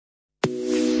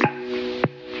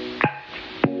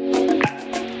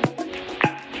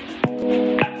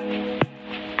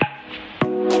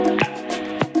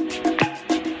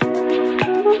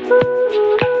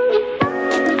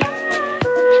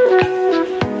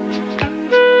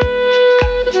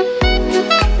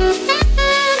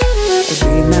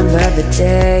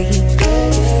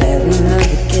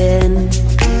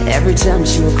time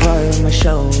she would cry on my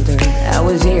shoulder, I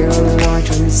was here all along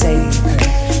trying to save her.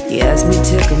 He asked me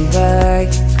to come back,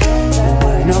 but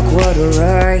why not quite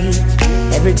alright?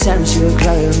 Every time she would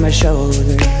cry on my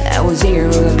shoulder, I was here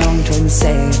all along trying to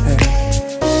save her.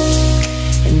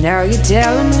 And now you're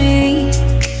telling me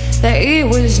that it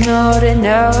was not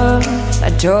enough.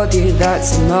 I told you that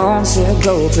some months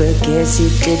ago, but guess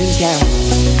it didn't count.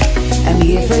 I'm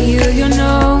here for you, you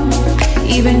know,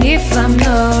 even if I'm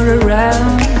not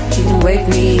around. You can wake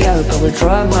me up, I will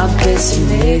try my best to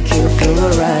make you feel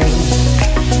alright.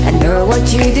 I know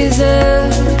what you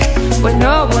deserve, when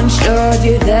no one showed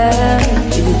you that.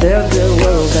 You deserve the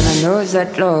world, and I know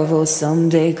that love will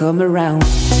someday come around.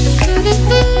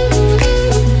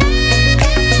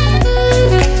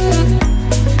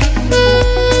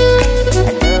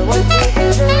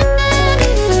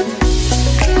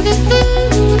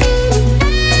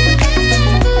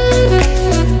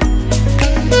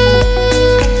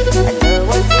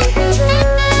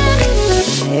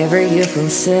 Whenever you feel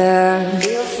sad,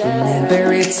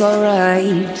 remember it's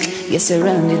alright. You're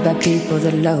surrounded by people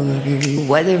that love you.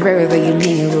 Whatever you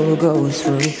need will go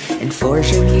through, and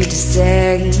forcing you to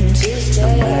stay. No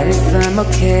matter if I'm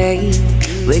okay,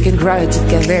 we can cry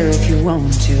together if you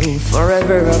want to.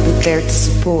 Forever I'll be there to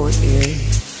support you.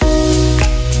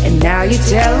 And now you're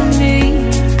telling me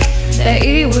that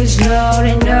it was not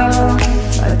enough.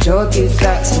 I told you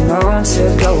that some months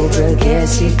ago, but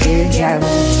guess it didn't count.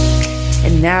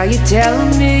 And now you're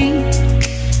telling me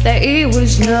that it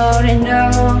was not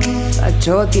enough. I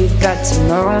told you that some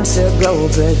months ago,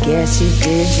 but guess it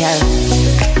didn't count.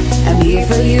 I'm here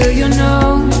for you, you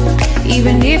know,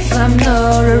 even if I'm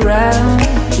not around.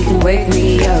 You can wake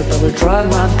me up, I will try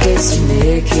my best to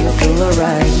make you feel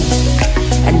alright.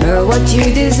 I know what you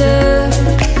deserve,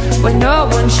 when no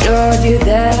one showed you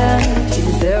that. You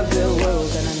deserve the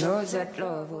world, and I know that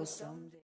love will someday.